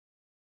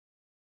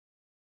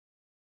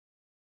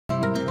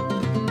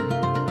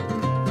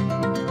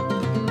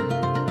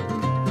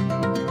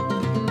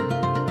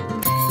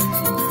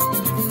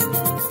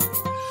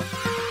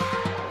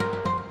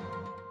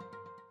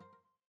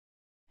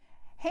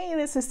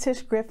this is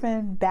Tish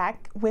Griffin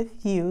back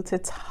with you to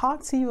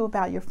talk to you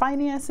about your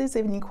finances,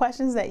 any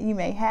questions that you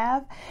may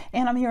have.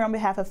 And I'm here on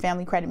behalf of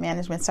Family Credit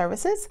Management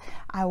Services.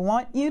 I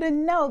want you to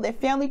know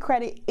that Family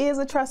Credit is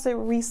a trusted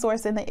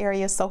resource in the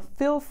area, so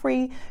feel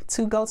free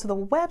to go to the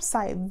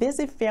website,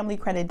 visit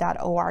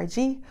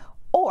familycredit.org,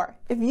 or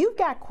if you've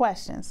got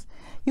questions,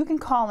 you can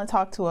call and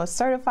talk to a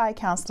certified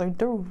counselor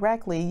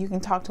directly. You can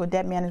talk to a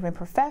debt management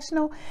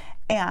professional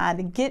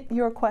and get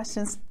your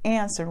questions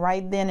answered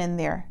right then and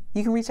there.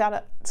 You can reach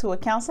out to a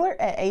counselor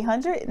at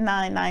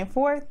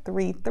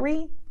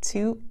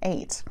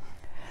 800-994-3328.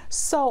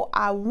 So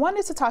I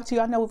wanted to talk to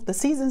you. I know the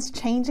season's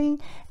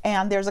changing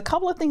and there's a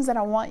couple of things that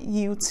I want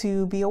you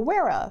to be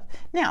aware of.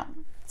 Now,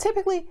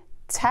 typically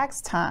tax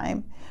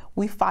time,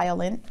 we file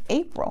in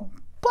April.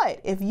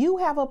 But if you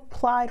have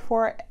applied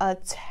for a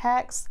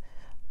tax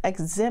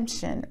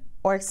exemption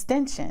or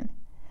extension,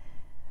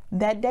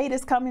 that date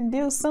is coming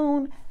due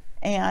soon.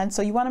 And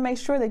so you want to make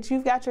sure that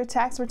you've got your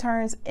tax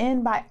returns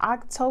in by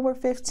October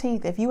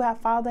 15th. If you have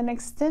filed an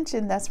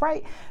extension, that's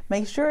right.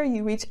 Make sure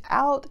you reach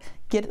out,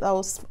 get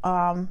those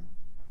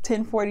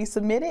 1040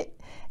 submitted.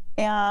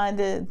 And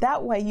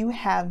that way you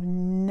have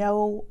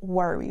no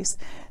worries.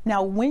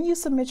 Now, when you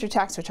submit your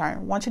tax return,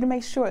 I want you to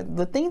make sure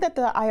the thing that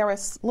the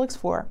IRS looks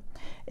for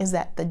is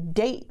that the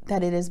date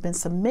that it has been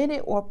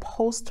submitted or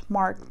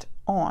postmarked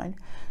on.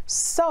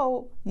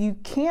 So you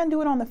can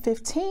do it on the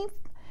 15th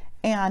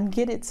and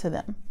get it to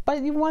them.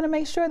 But you want to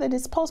make sure that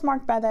it's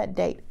postmarked by that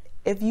date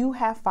if you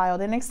have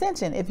filed an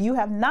extension. If you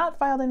have not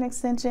filed an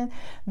extension,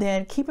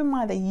 then keep in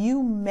mind that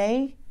you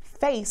may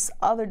face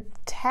other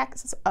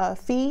tax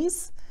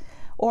fees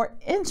or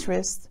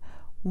interest.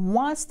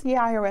 Once the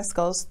IRS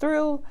goes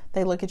through,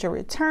 they look at your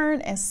return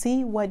and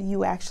see what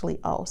you actually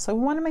owe. So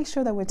we want to make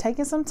sure that we're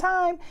taking some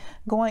time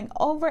going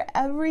over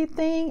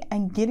everything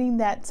and getting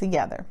that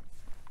together.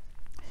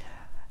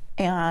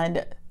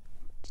 And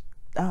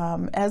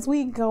as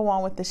we go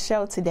on with the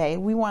show today,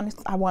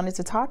 I wanted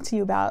to talk to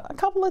you about a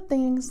couple of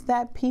things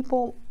that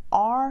people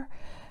are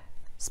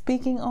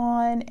speaking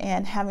on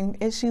and having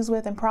issues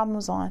with and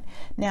problems on.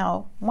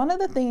 Now, one of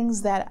the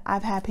things that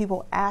I've had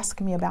people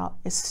ask me about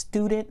is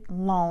student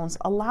loans.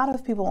 A lot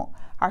of people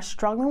are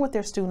struggling with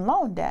their student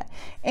loan debt.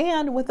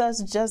 And with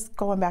us just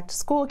going back to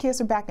school, kids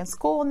are back in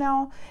school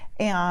now,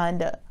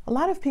 and a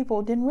lot of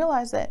people didn't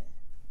realize that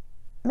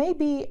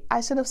maybe I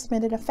should have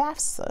submitted a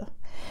FAFSA.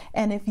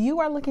 And if you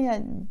are looking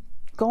at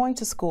going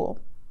to school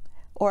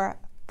or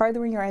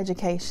furthering your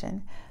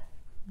education,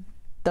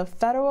 the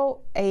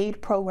federal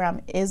aid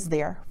program is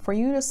there for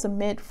you to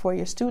submit for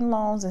your student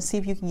loans and see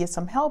if you can get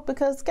some help,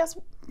 because guess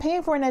what?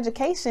 Paying for an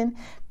education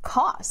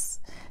costs.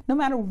 No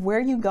matter where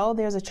you go,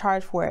 there's a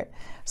charge for it.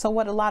 So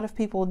what a lot of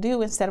people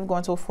do, instead of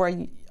going to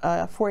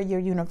a four-year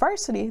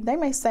university, they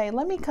may say,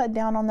 let me cut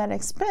down on that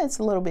expense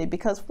a little bit,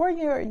 because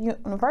four-year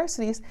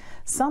universities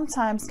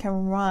sometimes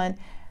can run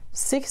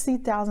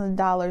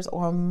 $60,000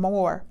 or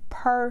more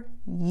per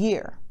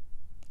year.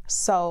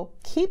 So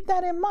keep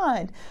that in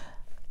mind.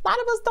 A lot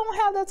of us don't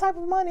have that type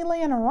of money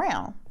laying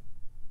around.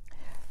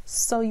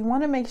 So you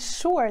want to make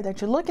sure that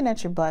you're looking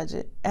at your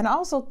budget and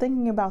also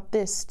thinking about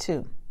this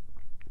too.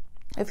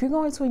 If you're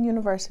going to a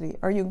university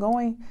or you're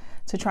going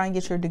to try and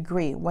get your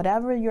degree,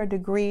 whatever your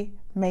degree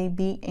may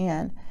be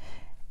in,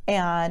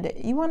 and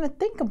you want to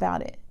think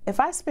about it.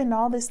 If I spend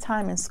all this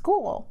time in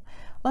school,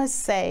 let's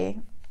say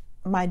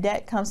my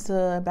debt comes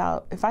to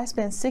about, if I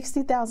spend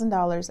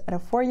 $60,000 at a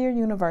four-year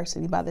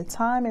university, by the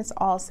time it's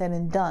all said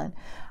and done,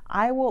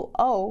 I will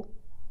owe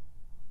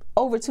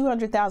over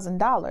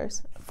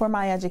 $200,000 for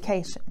my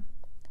education.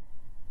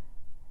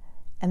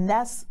 And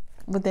that's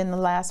within the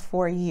last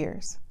 4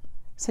 years.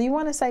 So you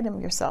want to say to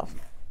yourself,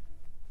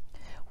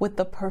 with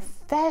the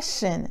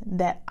profession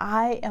that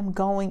I am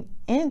going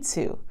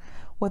into,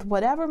 with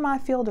whatever my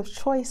field of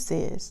choice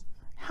is,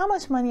 how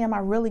much money am I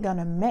really going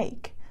to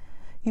make?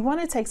 You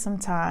want to take some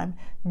time,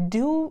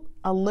 do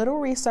a little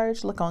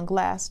research, look on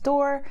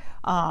Glassdoor,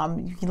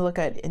 you can look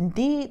at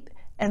Indeed,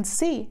 and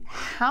see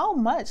how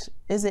much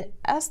is it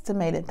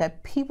estimated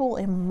that people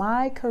in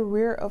my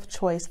career of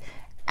choice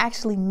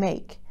actually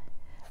make.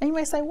 And you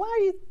may say, why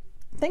are you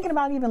thinking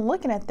about even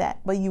looking at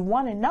that? But you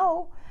want to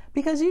know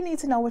because you need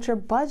to know what your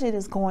budget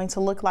is going to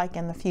look like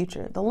in the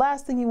future. The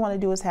last thing you want to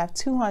do is have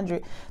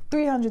 $200,000,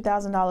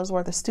 $300,000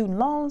 worth of student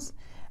loans,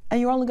 and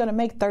you're only going to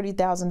make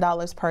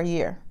 $30,000 per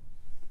year.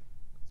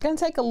 It's going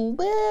to take a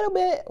little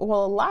bit,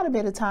 well, a lot of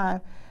bit of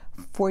time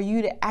for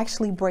you to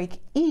actually break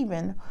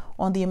even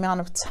on the amount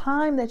of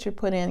time that you're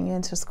putting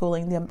into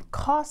schooling, the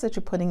cost that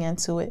you're putting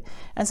into it,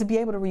 and to be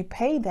able to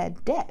repay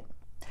that debt.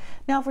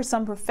 Now, for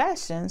some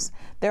professions,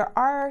 there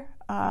are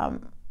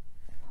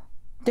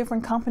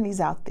different companies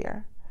out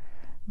there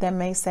that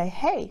may say,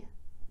 hey,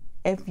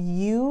 if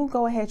you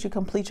go ahead, you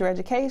complete your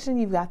education,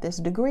 you've got this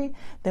degree,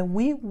 then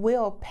we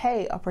will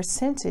pay a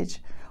percentage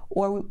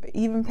or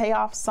even pay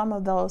off some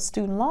of those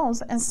student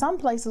loans. And some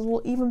places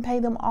will even pay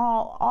them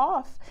all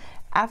off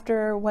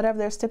after whatever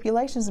their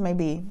stipulations may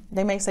be.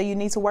 They may say you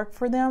need to work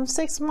for them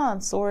 6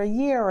 months or a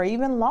year or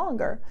even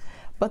longer.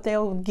 but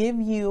they'll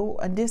give you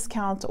a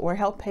discount or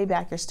help pay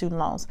back your student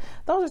loans.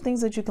 Those are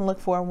things that you can look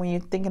for when you're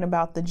thinking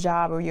about the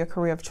job or your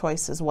career of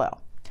choice as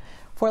well.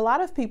 For a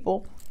lot of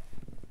people,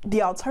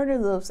 the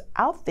alternatives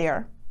out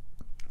there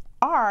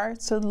are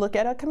to look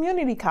at a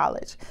community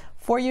college.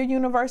 Four-year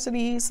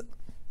universities,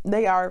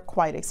 they are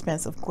quite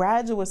expensive.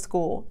 Graduate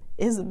school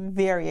is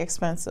very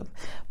expensive.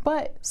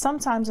 But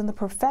sometimes in the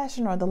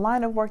profession or the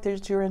line of work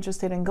that you're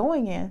interested in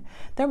going in,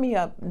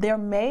 there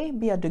may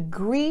be a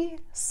degree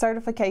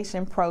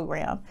certification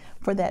program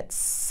for that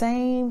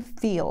same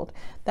field.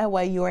 That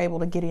way you're able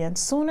to get in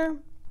sooner.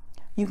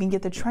 You can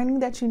get the training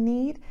that you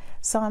need.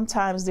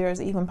 Sometimes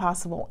there's even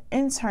possible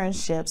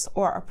internships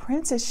or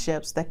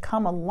apprenticeships that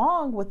come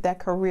along with that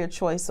career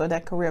choice or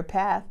that career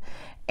path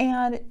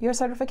and your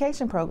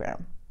certification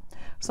program.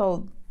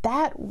 So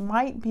that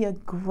might be a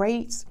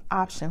great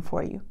option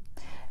for you.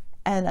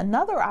 And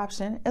another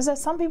option is that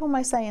some people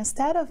might say,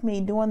 instead of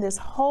me doing this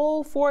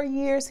whole 4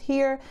 years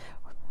here,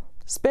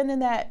 spending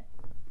that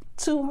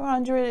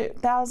 $200,000,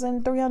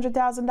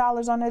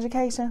 $300,000 on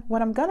education,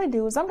 what I'm going to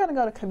do is I'm going to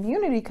go to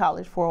community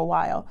college for a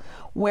while,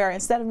 where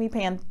instead of me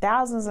paying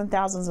thousands and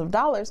thousands of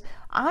dollars,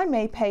 I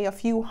may pay a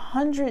few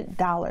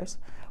 $100s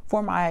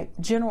for my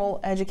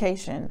general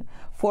education,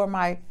 for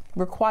my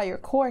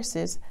required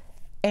courses,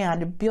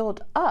 and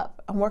build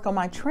up and work on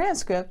my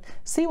transcript,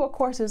 see what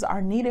courses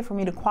are needed for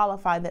me to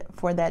qualify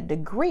for that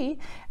degree,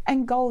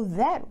 and go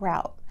that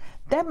route.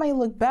 That may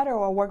look better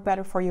or work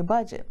better for your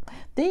budget.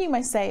 Then you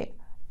may say,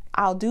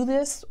 I'll do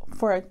this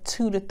for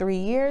 2 to 3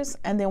 years,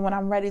 and then when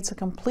I'm ready to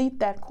complete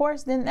that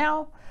course, then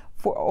now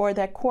or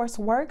that course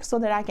work so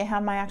that I can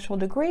have my actual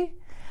degree,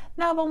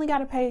 now I've only got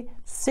to pay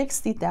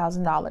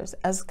 $60,000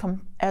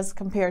 as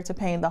compared to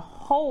paying the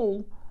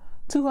whole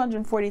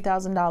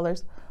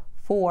 $240,000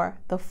 for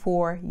the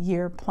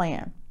 4-year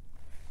plan.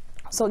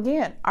 So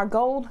again, our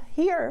goal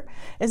here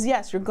is,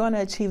 yes, you're going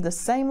to achieve the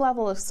same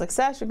level of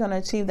success, you're going to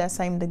achieve that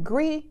same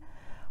degree,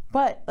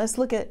 but let's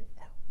look at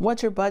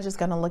what your budget's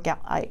going to look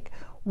like,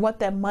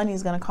 what that money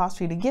is going to cost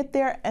for you to get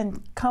there,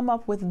 and come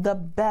up with the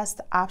best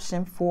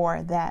option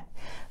for that.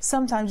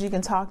 Sometimes you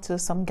can talk to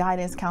some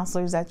guidance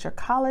counselors at your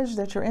college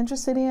that you're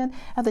interested in,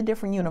 at the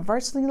different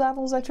university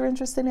levels that you're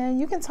interested in.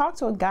 You can talk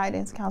to a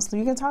guidance counselor.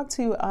 You can talk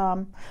to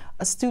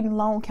a student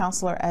loan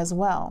counselor as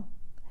well.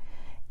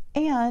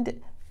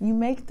 And you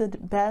make the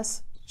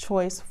best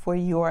choice for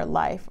your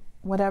life,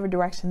 whatever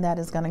direction that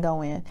is going to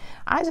go in.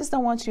 I just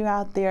don't want you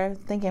out there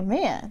thinking,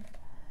 man,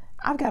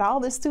 I've got all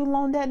this student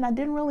loan debt and I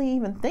didn't really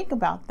even think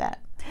about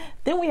that.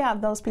 Then we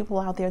have those people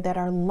out there that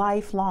are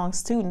lifelong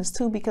students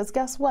too, because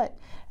guess what?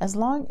 As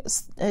long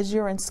as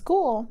you're in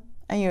school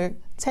and you're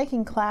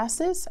taking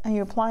classes and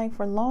you're applying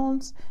for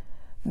loans,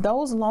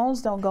 those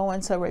loans don't go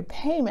into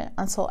repayment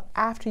until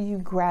after you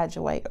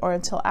graduate or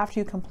until after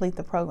you complete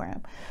the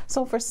program.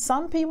 So for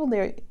some people,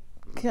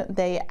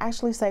 they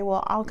actually say,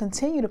 well, I'll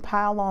continue to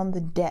pile on the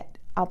debt.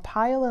 I'll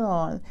pile it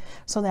on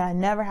so that I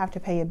never have to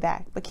pay it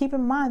back. But keep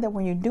in mind that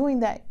when you're doing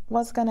that,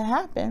 what's going to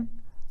happen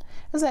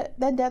is that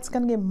debt's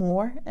going to get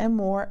more and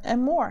more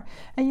and more.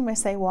 And you may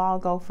say, well, I'll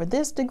go for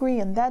this degree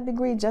and that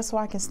degree just so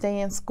I can stay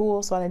in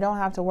school so I don't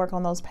have to work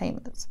on those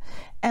payments.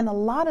 And a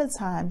lot of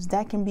times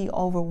that can be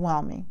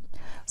overwhelming.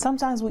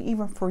 Sometimes we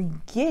even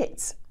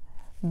forget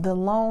the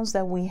loans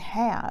that we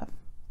have.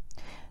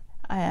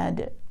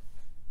 And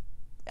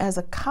as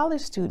a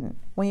college student,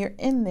 when you're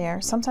in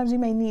there, sometimes you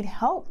may need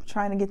help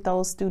trying to get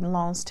those student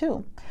loans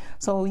too.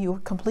 So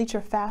you complete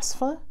your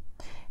FAFSA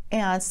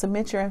and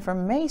submit your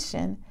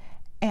information,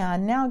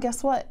 and now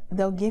guess what?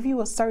 They'll give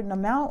you a certain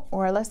amount,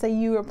 or let's say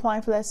you were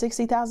applying for that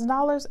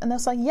 $60,000, and they'll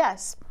say,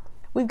 yes,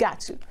 we've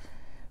got you.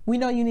 We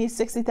know you need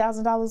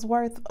 $60,000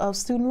 worth of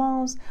student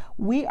loans.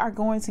 We are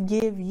going to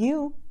give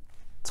you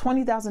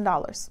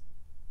 $20,000.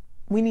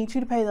 We need you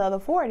to pay the other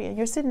 40. And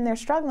you're sitting there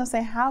struggling,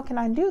 saying, how can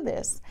I do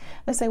this?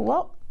 They say,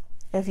 well,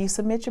 if you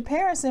submit your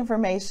parents'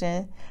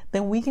 information,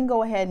 then we can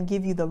go ahead and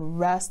give you the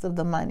rest of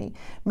the money,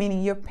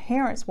 meaning your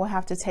parents will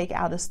have to take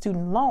out a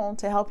student loan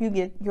to help you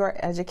get your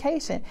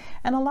education.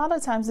 And a lot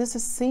of times this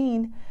is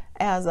seen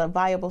as a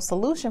viable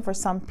solution for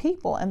some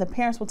people, and the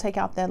parents will take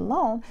out that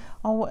loan,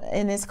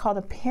 and it's called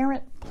a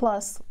Parent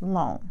Plus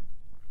loan.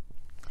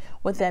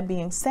 With that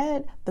being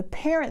said, the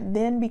parent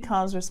then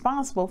becomes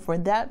responsible for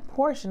that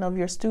portion of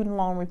your student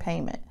loan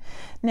repayment.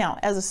 Now,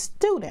 as a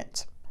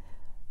student,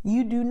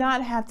 you do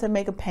not have to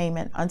make a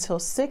payment until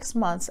 6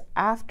 months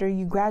after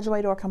you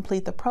graduate or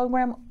complete the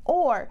program,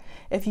 or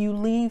if you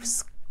leave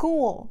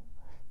school.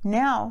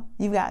 Now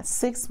you've got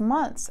 6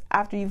 months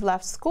after you've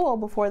left school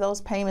before those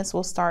payments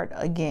will start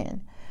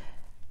again.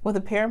 With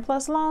a Parent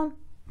Plus loan,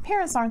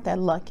 parents aren't that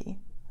lucky.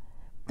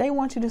 They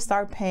want you to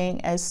start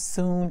paying as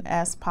soon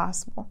as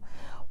possible.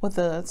 With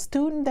a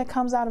student that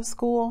comes out of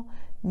school,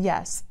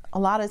 yes, a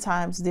lot of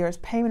times there's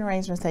payment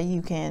arrangements that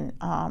you can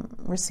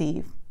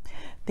receive.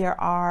 There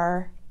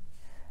are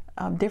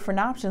different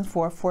options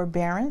for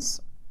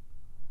forbearance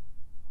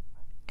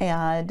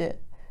and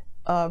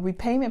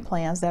repayment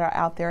plans that are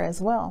out there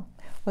as well.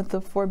 With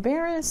the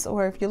forbearance,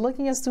 or if you're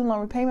looking at student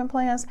loan repayment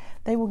plans,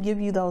 they will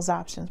give you those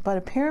options. But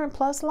a Parent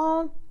Plus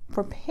loan,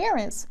 for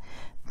parents,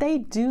 they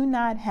do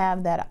not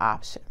have that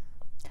option.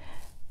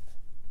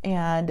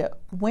 And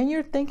when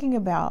you're thinking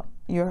about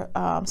your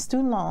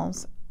student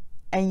loans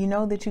and you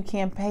know that you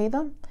can't pay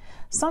them,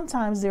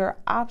 sometimes there are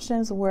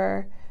options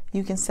where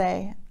you can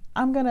say,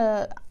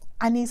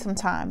 I need some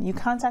time. You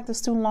contact the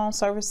student loan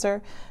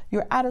servicer,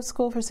 you're out of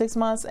school for 6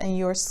 months, and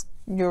your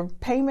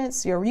repayment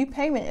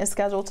is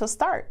scheduled to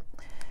start.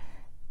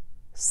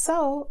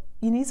 So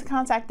you need to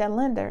contact that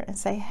lender and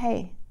say,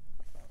 hey,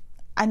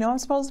 I know I'm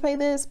supposed to pay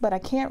this, but I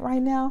can't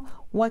right now.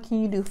 What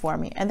can you do for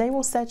me? And they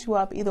will set you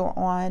up either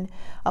on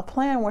a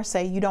plan where,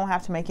 say, you don't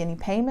have to make any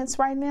payments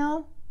right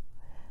now.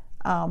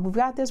 We've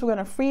got this. We're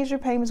going to freeze your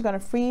payments. We're going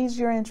to freeze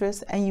your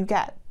interest, and you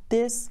got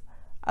this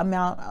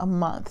amount of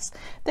months.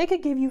 They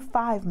could give you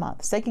 5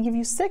 months. They can give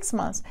you 6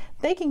 months.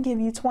 They can give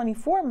you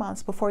 24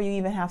 months before you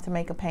even have to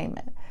make a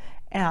payment.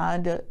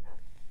 And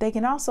they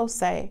can also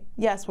say,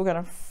 yes, we're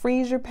going to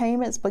freeze your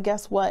payments, but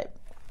guess what?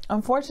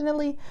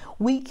 Unfortunately,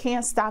 we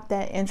can't stop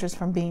that interest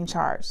from being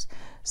charged.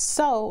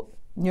 So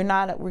you're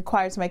not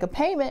required to make a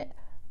payment,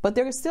 but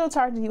they're still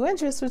charging you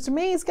interest, which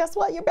means, guess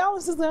what? Your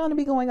balance is going to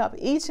be going up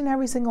each and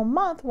every single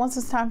month once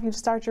it's time for you to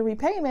start your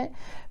repayment,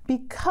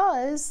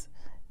 because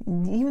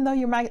even though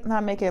you might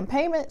not making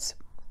payments,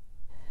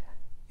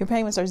 your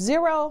payments are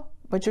zero,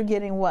 but you're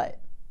getting what?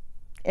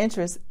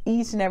 Interest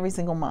each and every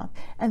single month.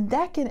 And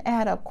that can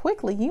add up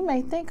quickly. You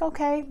may think,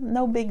 okay,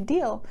 no big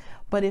deal.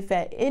 But if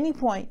at any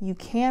point you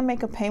can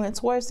make a payment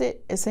towards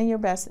it, it's in your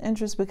best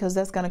interest, because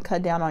that's going to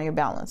cut down on your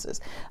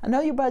balances. I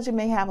know your budget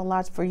may have a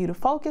lot for you to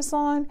focus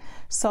on,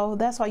 so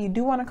that's why you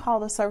do want to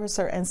call the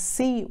servicer and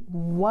see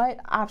what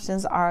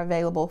options are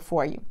available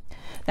for you.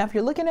 Now, if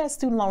you're looking at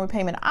student loan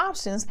repayment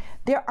options,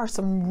 there are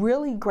some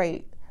really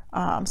great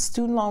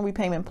student loan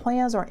repayment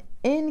plans or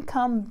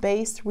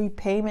income-based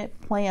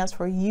repayment plans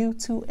for you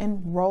to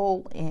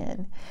enroll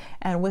in.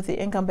 And with the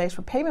income-based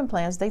repayment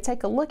plans, they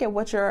take a look at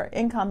what your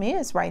income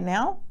is right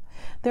now.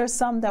 There's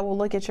some that will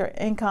look at your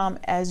income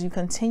as you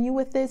continue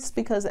with this,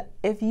 because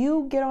if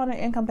you get on an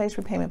income-based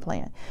repayment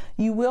plan,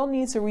 you will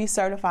need to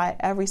recertify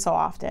every so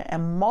often.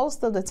 And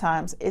most of the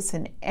times it's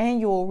an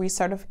annual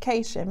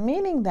recertification,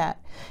 meaning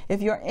that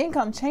if your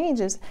income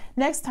changes,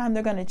 next time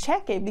they're going to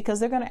check it, because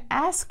they're going to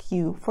ask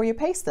you for your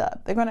pay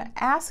stub. They're going to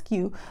ask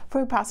you for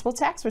your possible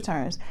tax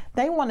returns.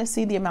 They want to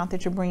see the amount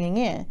that you're bringing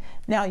in.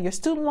 Now, your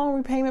student loan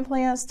repayment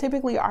plans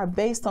typically are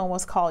based on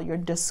what's called your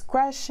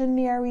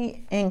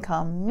discretionary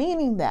income,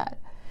 meaning that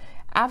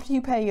after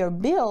you pay your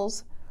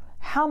bills,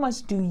 how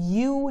much do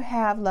you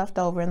have left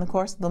over in the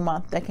course of the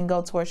month that can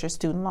go towards your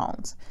student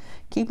loans?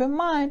 Keep in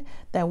mind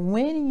that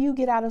when you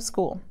get out of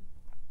school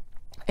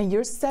and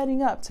you're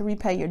setting up to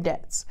repay your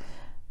debts,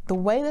 the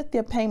way that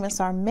the payments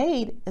are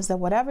made is that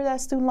whatever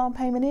that student loan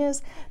payment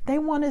is, they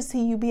want to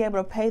see you be able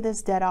to pay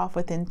this debt off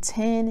within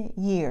 10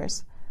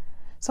 years.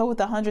 So with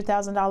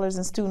 $100,000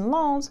 in student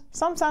loans,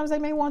 sometimes they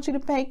may want you to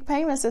pay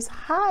payments as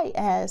high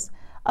as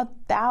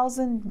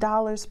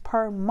 $1,000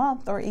 per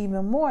month or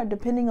even more,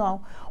 depending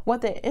on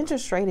what the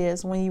interest rate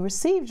is when you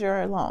received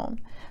your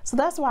loan. So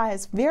that's why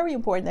it's very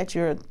important that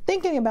you're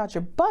thinking about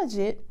your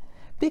budget,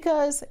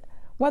 because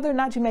whether or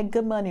not you make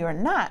good money or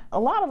not, a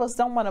lot of us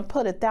don't want to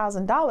put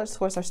 $1,000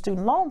 towards our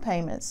student loan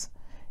payments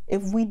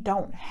if we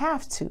don't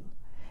have to.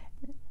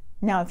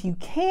 Now, if you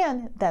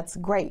can, that's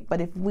great.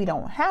 But if we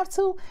don't have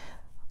to,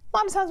 a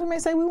lot of times we may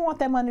say we want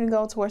that money to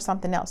go towards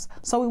something else.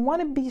 So we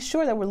want to be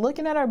sure that we're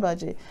looking at our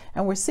budget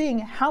and we're seeing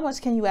how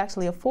much can you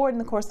actually afford in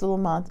the course of the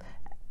month.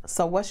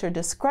 So what's your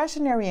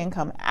discretionary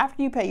income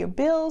after you pay your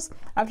bills,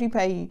 after you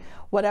pay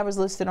whatever's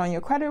listed on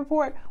your credit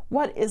report,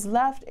 what is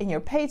left in your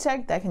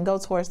paycheck that can go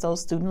towards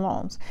those student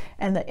loans?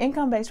 And the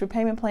income-based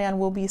repayment plan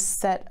will be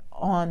set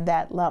on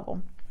that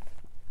level.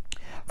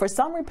 For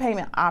some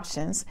repayment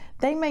options,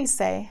 they may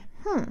say,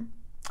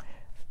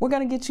 we're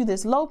going to get you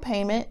this low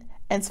payment.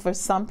 And for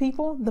some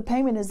people, the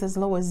payment is as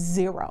low as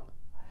 $0.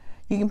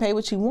 You can pay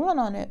what you want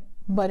on it,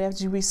 but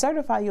as you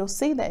recertify, you'll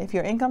see that if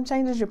your income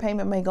changes, your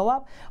payment may go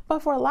up.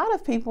 But for a lot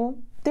of people,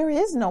 there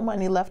is no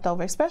money left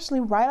over,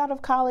 especially right out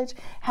of college,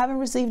 haven't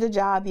received a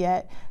job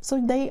yet.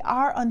 So they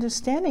are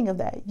understanding of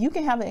that. You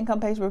can have an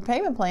income-based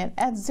repayment plan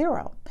at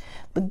 $0.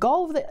 The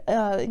goal of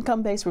the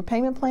income-based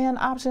repayment plan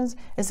options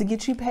is to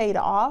get you paid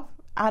off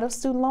out of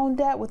student loan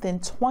debt within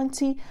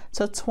 20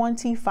 to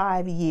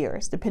 25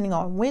 years, depending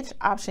on which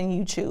option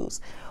you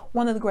choose.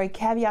 One of the great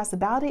caveats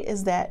about it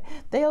is that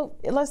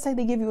let's say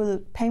they give you a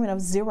payment of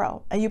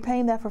 $0 and you're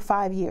paying that for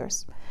 5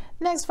 years.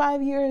 Next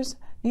 5 years,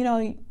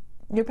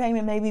 your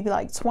payment may be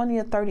like $20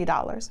 or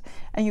 $30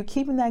 and you're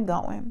keeping that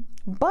going.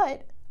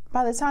 But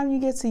by the time you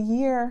get to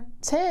year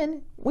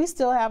 10, we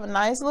still have a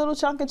nice little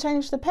chunk of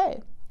change to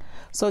pay.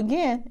 So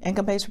again,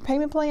 income-based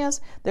repayment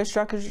plans, they're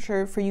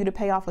structured for you to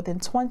pay off within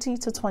 20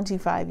 to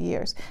 25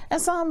 years.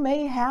 And some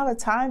may have a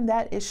time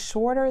that is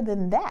shorter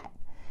than that.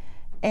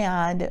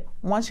 And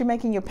once you're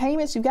making your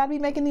payments, you've got to be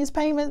making these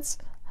payments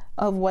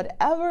of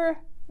whatever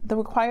the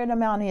required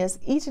amount is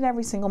each and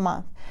every single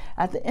month.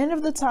 At the end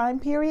of the time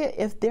period,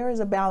 if there is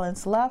a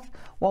balance left,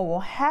 what will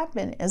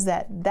happen is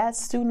that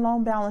student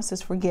loan balance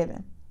is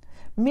forgiven.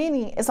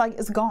 meaning it's like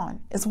it's gone,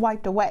 it's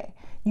wiped away.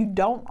 You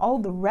don't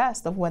owe the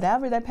rest of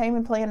whatever that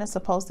payment plan is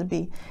supposed to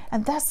be.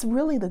 And that's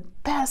really the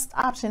best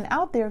option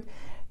out there.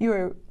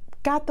 You've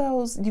got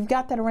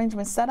that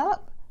arrangement set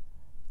up,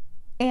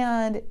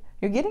 and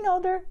you're getting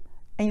older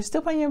and you're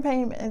still paying your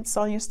payments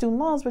on your student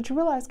loans, but you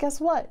realize, guess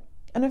what?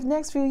 In the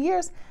next few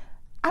years,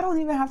 I don't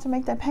even have to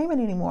make that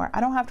payment anymore. I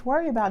don't have to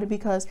worry about it,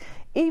 because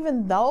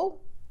even though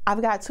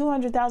I've got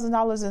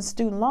 $200,000 in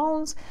student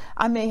loans,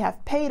 I may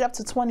have paid up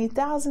to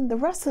 $20,000. The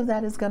rest of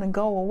that is going to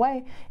go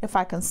away if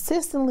I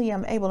consistently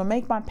am able to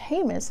make my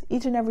payments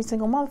each and every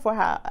single month for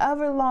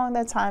however long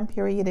that time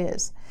period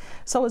is.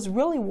 So it's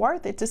really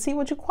worth it to see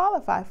what you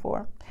qualify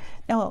for.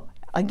 Now,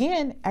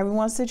 again,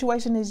 everyone's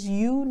situation is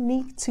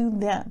unique to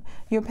them.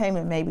 Your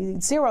payment may be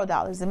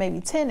 $0, it may be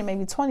 $10, it may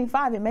be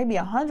 $25, it may be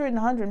 $100 and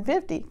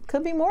 $150,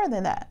 could be more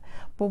than that.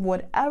 But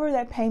whatever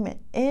that payment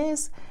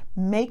is,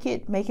 make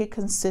it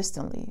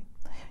consistently.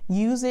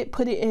 Use it,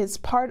 put it as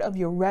part of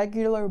your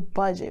regular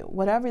budget,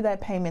 whatever that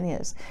payment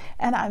is.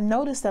 And I've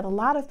noticed that a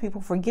lot of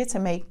people forget to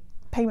make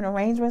payment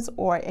arrangements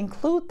or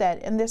include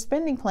that in their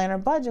spending plan or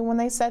budget when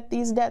they set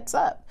these debts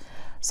up.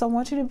 So I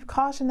want you to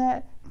caution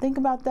that, think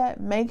about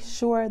that, make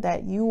sure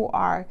that you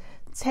are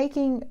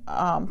taking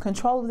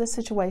control of this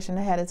situation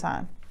ahead of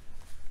time.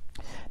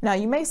 Now,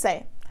 you may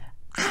say,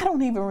 I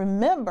don't even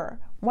remember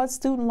what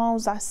student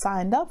loans I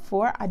signed up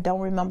for. I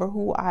don't remember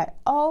who I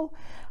owe.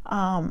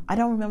 I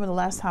don't remember the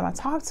last time I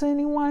talked to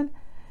anyone.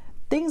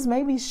 Things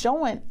may be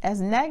showing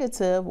as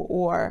negative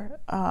or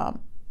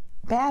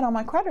bad on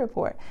my credit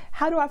report.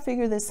 How do I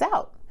figure this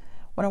out?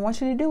 What I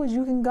want you to do is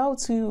you can go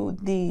to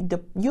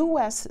the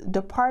U.S.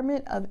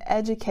 Department of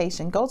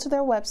Education. Go to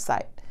their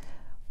website,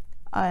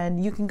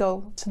 and you can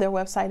go to their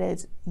website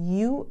as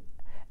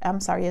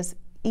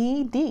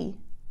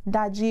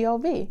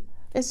ed.gov.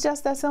 It's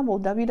just that simple,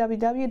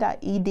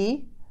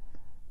 www.ed.gov,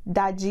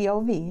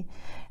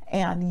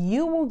 and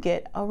you will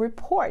get a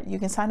report. You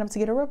can sign up to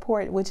get a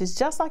report, which is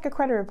just like a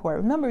credit report.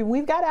 Remember,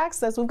 we've got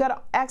access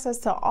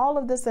to all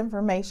of this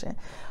information,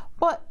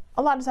 but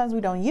a lot of times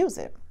we don't use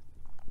it.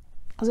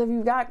 So if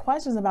you've got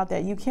questions about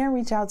that, you can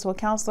reach out to a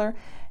counselor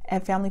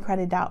at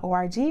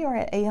familycredit.org or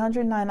at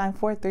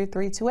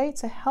 800-994-3328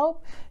 to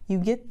help you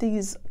get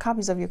these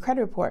copies of your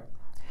credit report,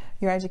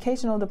 your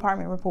educational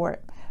department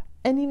report,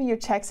 and even your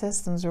check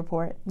systems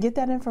report. Get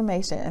that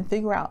information and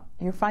figure out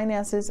your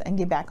finances and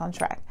get back on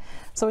track.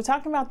 So we're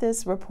talking about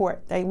this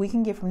report that we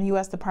can get from the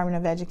U.S. Department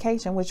of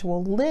Education, which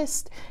will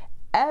list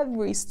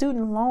every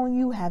student loan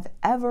you have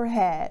ever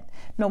had.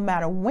 No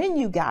matter when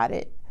you got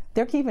it,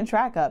 they're keeping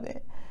track of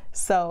it.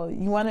 So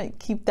you want to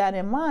keep that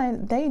in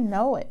mind. They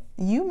know it.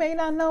 You may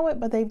not know it,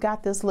 but they've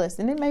got this list,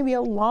 and it may be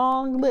a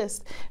long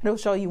list. It'll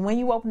show you when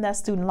you open that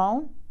student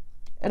loan.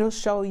 It'll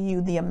show you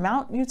the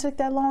amount you took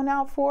that loan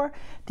out for,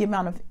 the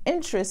amount of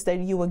interest that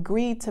you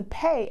agreed to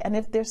pay, and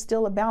if there's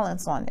still a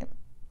balance on it.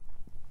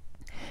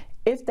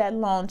 If that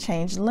loan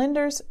changed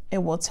lenders, it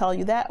will tell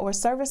you that, or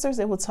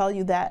servicers, it will tell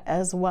you that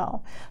as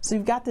well. So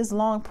you've got this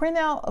long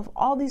printout of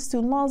all these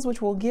student loans,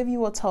 which will give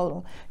you a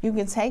total. You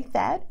can take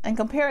that and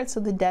compare it to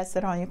the debts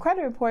that are on your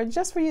credit report,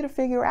 just for you to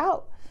figure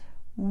out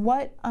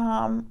what,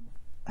 how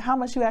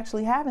much you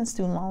actually have in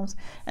student loans.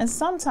 And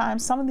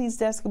sometimes some of these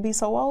debts could be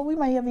so old we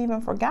may have even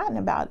forgotten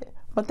about it,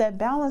 but that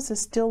balance is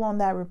still on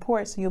that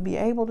report, so you'll be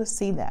able to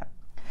see that.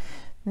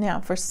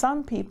 Now, for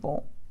some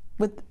people,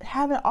 with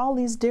having all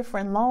these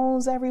different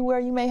loans everywhere,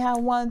 you may have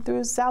one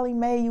through Sallie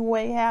Mae, you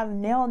may have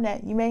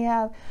NailNet, you may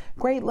have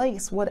Great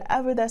Lakes,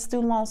 whatever that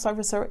student loan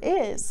servicer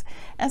is.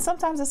 And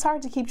sometimes it's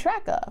hard to keep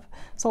track of.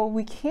 So what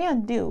we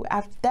can do,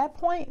 at that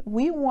point,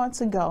 we want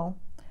to go,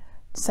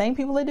 same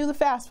people that do the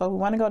FAFSA, we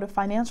want to go to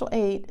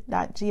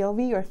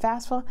financialaid.gov or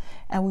FAFSA,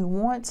 and we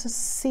want to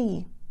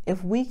see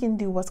if we can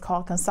do what's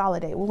called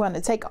consolidate. We want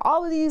to take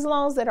all of these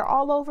loans that are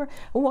all over,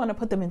 we want to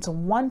put them into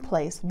one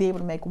place, be able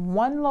to make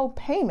one low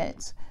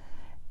payment,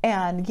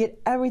 and get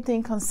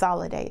everything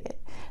consolidated.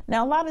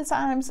 Now, a lot of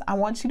times I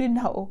want you to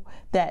know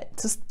that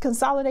to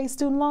consolidate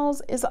student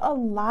loans is a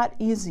lot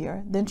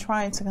easier than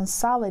trying to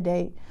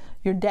consolidate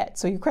your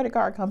debts or your credit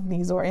card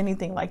companies or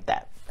anything like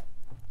that.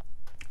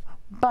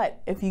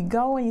 But if you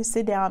go and you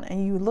sit down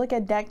and you look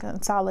at debt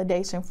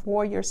consolidation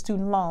for your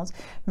student loans,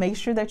 make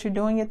sure that you're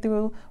doing it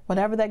through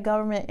whatever that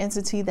government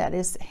entity that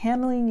is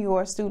handling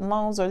your student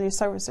loans or their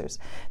servicers.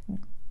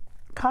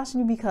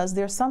 Caution you, because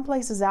there are some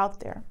places out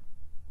there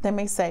they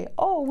may say,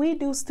 oh, we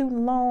do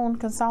student loan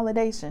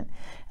consolidation,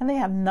 and they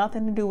have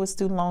nothing to do with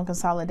student loan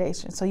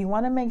consolidation. So you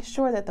want to make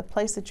sure that the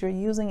place that you're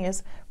using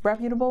is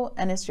reputable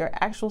and it's your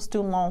actual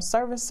student loan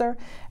servicer,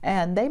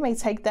 and they may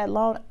take that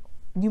loan.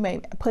 You may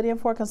put in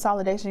for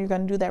consolidation. You're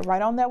going to do that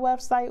right on their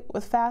website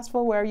with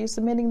FAFSA, where you're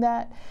submitting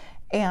that.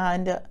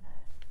 And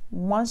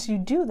once you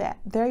do that,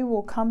 they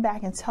will come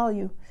back and tell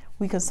you,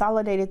 we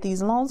consolidated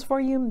these loans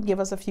for you. Give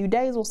us a few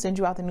days. We'll send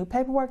you out the new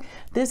paperwork.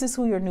 This is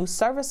who your new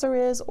servicer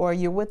is, or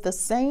you're with the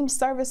same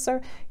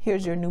servicer.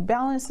 Here's your new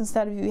balance.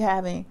 Instead of you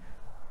having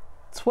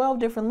 12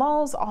 different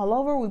loans all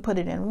over, we put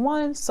it in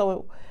one.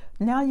 So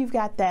now you've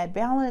got that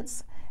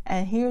balance,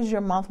 and here's your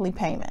monthly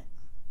payment.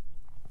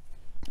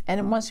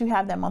 And once you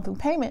have that monthly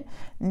payment,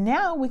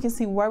 now we can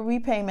see what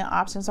repayment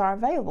options are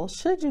available.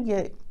 Should you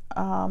get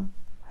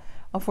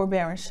a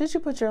forbearance? Should you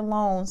put your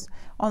loans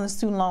on the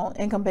student loan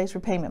income-based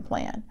repayment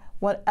plan?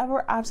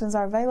 Whatever options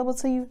are available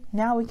to you,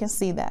 now we can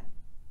see that.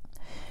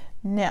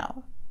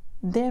 Now,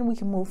 then we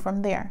can move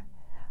from there.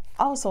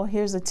 Also,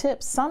 here's a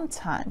tip.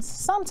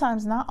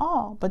 Sometimes not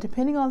all, but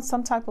depending on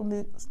some type of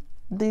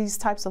these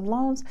types of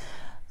loans,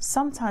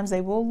 sometimes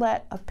they will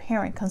let a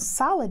parent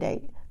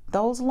consolidate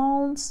those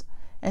loans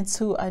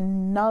into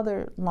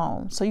another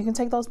loan. So you can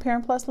take those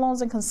Parent Plus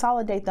loans and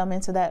consolidate them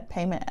into that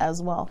payment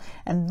as well.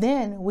 And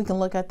then we can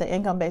look at the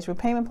income-based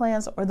repayment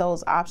plans or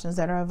those options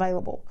that are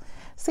available.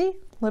 See,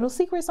 little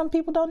secret some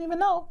people don't even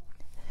know.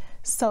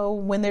 So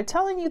when they're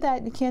telling you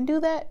that you can't do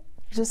that,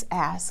 just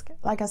ask.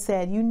 Like I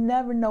said, you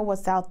never know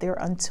what's out there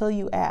until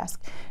you ask.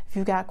 If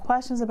you've got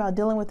questions about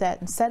dealing with that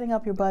and setting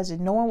up your budget,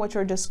 knowing what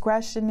your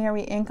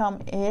discretionary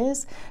income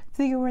is,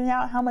 figuring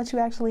out how much you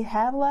actually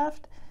have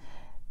left,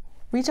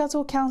 reach out to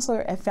a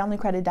counselor at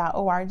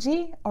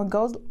familycredit.org or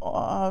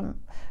go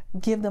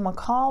give them a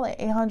call at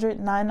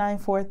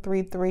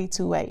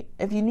 800-994-3328.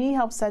 If you need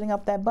help setting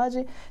up that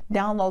budget,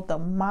 download the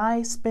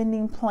My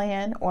Spending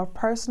Plan or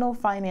Personal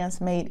Finance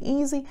Made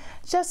Easy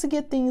just to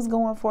get things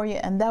going for you,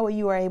 and that way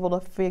you are able to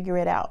figure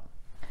it out.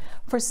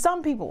 For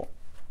some people,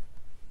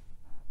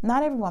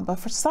 not everyone, but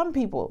for some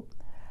people,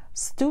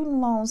 student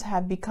loans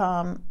have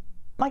become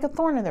like a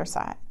thorn in their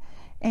side.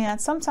 And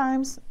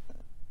sometimes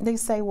they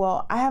say,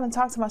 well, I haven't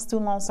talked to my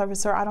student loan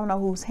servicer. I don't know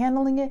who's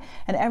handling it,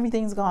 and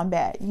everything's gone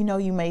bad. You know,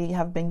 you may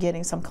have been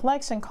getting some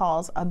collection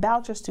calls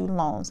about your student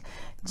loans.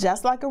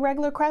 Just like a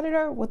regular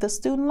creditor with the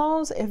student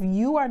loans, if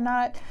you are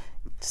not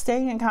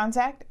staying in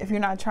contact, if you're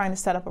not trying to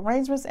set up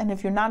arrangements, and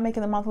if you're not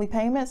making the monthly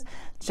payments,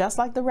 just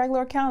like the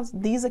regular accounts,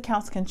 these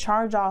accounts can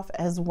charge off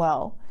as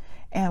well.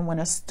 And when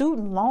a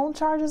student loan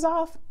charges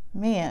off,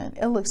 man,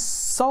 it looks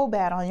so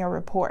bad on your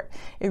report.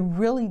 It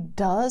really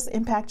does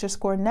impact your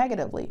score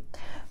negatively.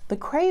 The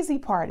crazy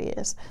part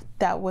is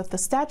that with the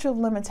statute of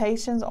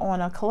limitations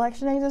on a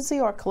collection agency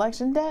or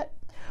collection debt,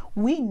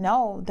 we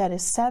know that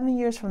it's 7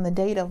 years from the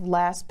date of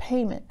last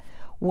payment,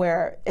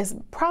 where it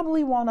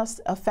probably won't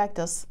affect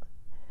us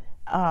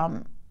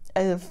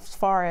as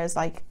far as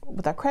like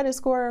with our credit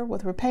score,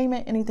 with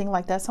repayment, anything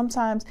like that.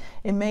 Sometimes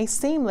it may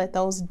seem that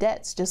those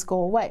debts just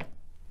go away.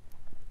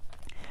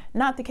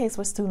 Not the case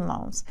with student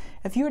loans.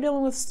 If you're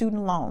dealing with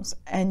student loans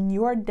and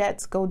your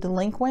debts go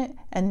delinquent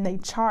and they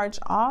charge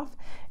off,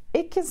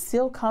 it can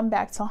still come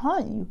back to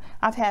haunt you.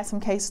 I've had some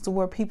cases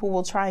where people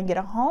will try and get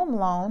a home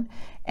loan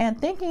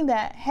and thinking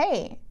that,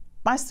 hey,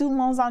 my student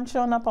loans aren't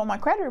showing up on my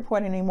credit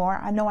report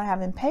anymore. I know I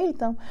haven't paid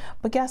them,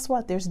 but guess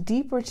what? There's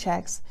deeper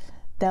checks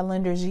that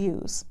lenders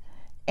use.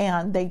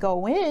 And they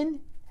go in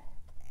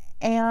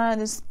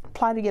and just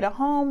apply to get a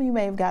home. You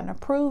may have gotten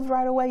approved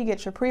right away. You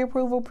get your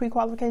pre-approval,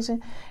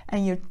 pre-qualification,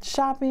 and you're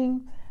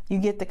shopping. You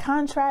get the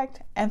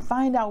contract and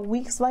find out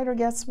weeks later,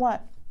 guess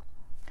what?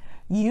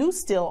 You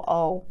still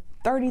owe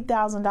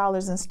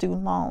 $30,000 in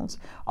student loans.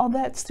 Oh,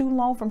 that student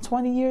loan from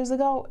 20 years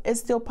ago, it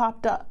still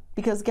popped up,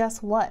 because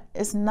guess what?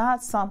 It's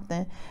not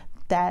something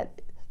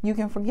that you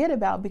can forget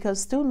about,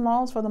 because student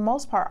loans for the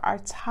most part are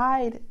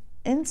tied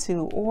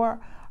into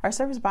or are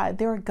serviced by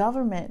their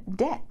government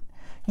debt.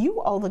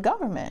 You owe the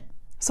government.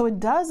 So it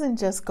doesn't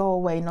just go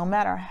away no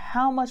matter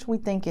how much we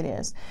think it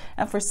is.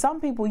 And for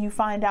some people, you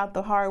find out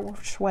the hard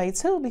way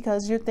too,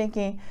 because you're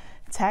thinking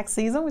tax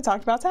season, we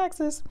talked about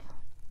taxes.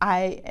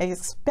 I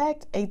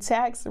expect a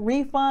tax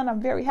refund.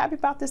 I'm very happy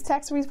about this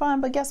tax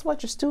refund, but guess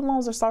what? Your student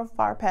loans are so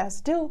far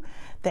past due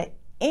that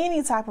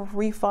any type of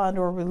refund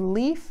or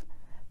relief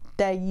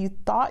that you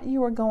thought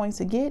you were going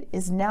to get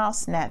is now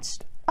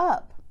snatched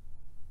up.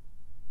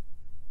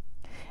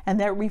 And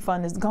that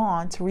refund is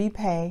gone to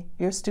repay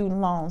your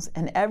student loans.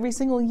 And every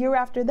single year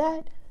after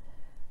that,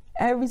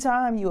 every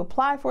time you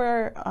apply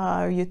for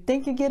you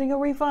think you're getting a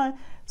refund,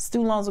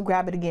 student loans will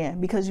grab it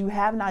again, because you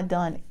have not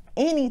done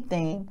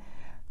anything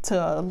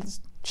to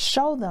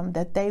show them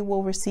that they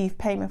will receive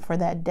payment for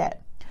that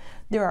debt.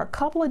 There are a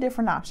couple of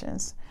different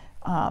options.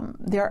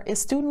 There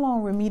is student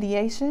loan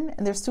remediation,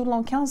 and there's student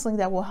loan counseling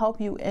that will help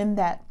you in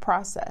that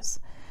process.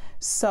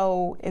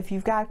 So if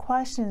you've got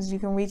questions, you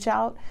can reach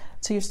out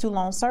to your student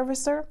loan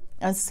servicer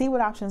and see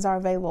what options are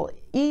available.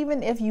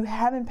 Even if you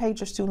haven't paid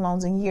your student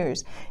loans in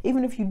years,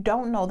 even if you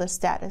don't know the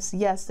status,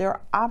 yes, there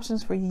are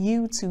options for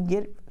you to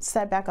get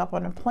set back up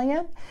on a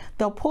plan.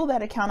 They'll pull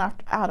that account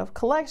out of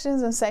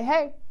collections and say,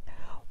 hey,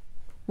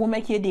 we'll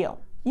make you a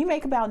deal. You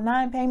make about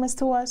 9 payments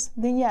to us,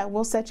 then yeah,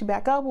 we'll set you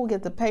back up. We'll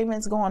get the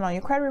payments going on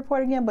your credit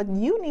report again, but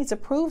you need to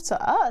prove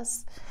to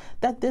us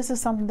that this is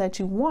something that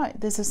you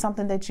want. This is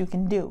something that you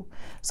can do.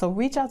 So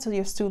reach out to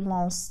your student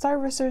loan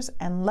servicers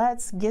and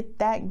let's get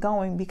that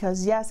going,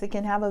 because yes, it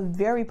can have a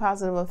very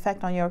positive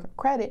effect on your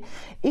credit.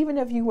 Even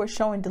if you were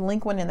showing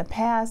delinquent in the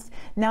past,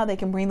 now they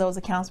can bring those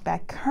accounts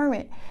back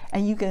current,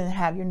 and you can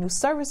have your new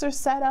servicer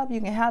set up.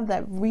 You can have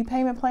that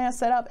repayment plan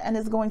set up, and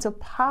it's going to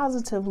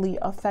positively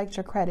affect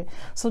your credit.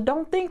 So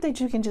don't think that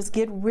you can just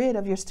get rid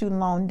of your student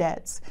loan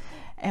debts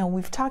And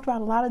we've talked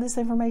about a lot of this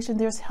information.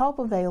 There's help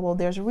available.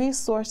 There's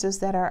resources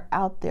that are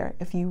out there.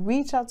 If you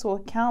reach out to a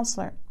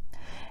counselor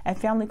at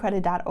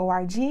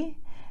familycredit.org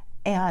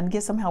and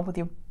get some help with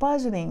your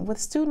budgeting, with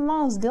student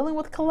loans, dealing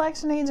with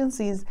collection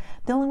agencies,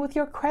 dealing with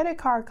your credit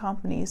card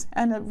companies,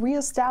 and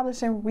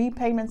reestablishing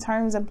repayment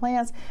terms and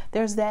plans,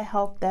 there's that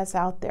help that's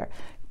out there.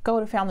 Go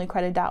to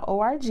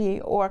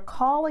familycredit.org or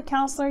call a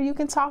counselor. You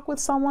can talk with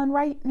someone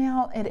right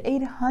now at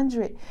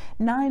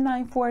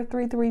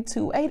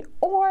 800-994-3328.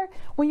 Or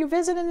when you're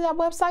visiting that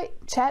website,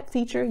 chat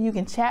feature, you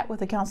can chat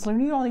with a counselor.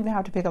 You don't even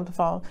have to pick up the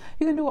phone.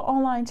 You can do an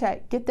online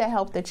chat. Get that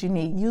help that you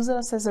need. Use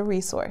us as a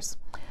resource.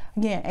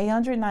 Again,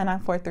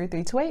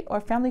 800-994-3328 or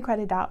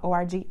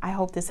familycredit.org. I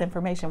hope this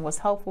information was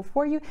helpful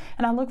for you,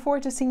 and I look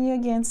forward to seeing you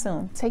again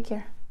soon. Take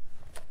care.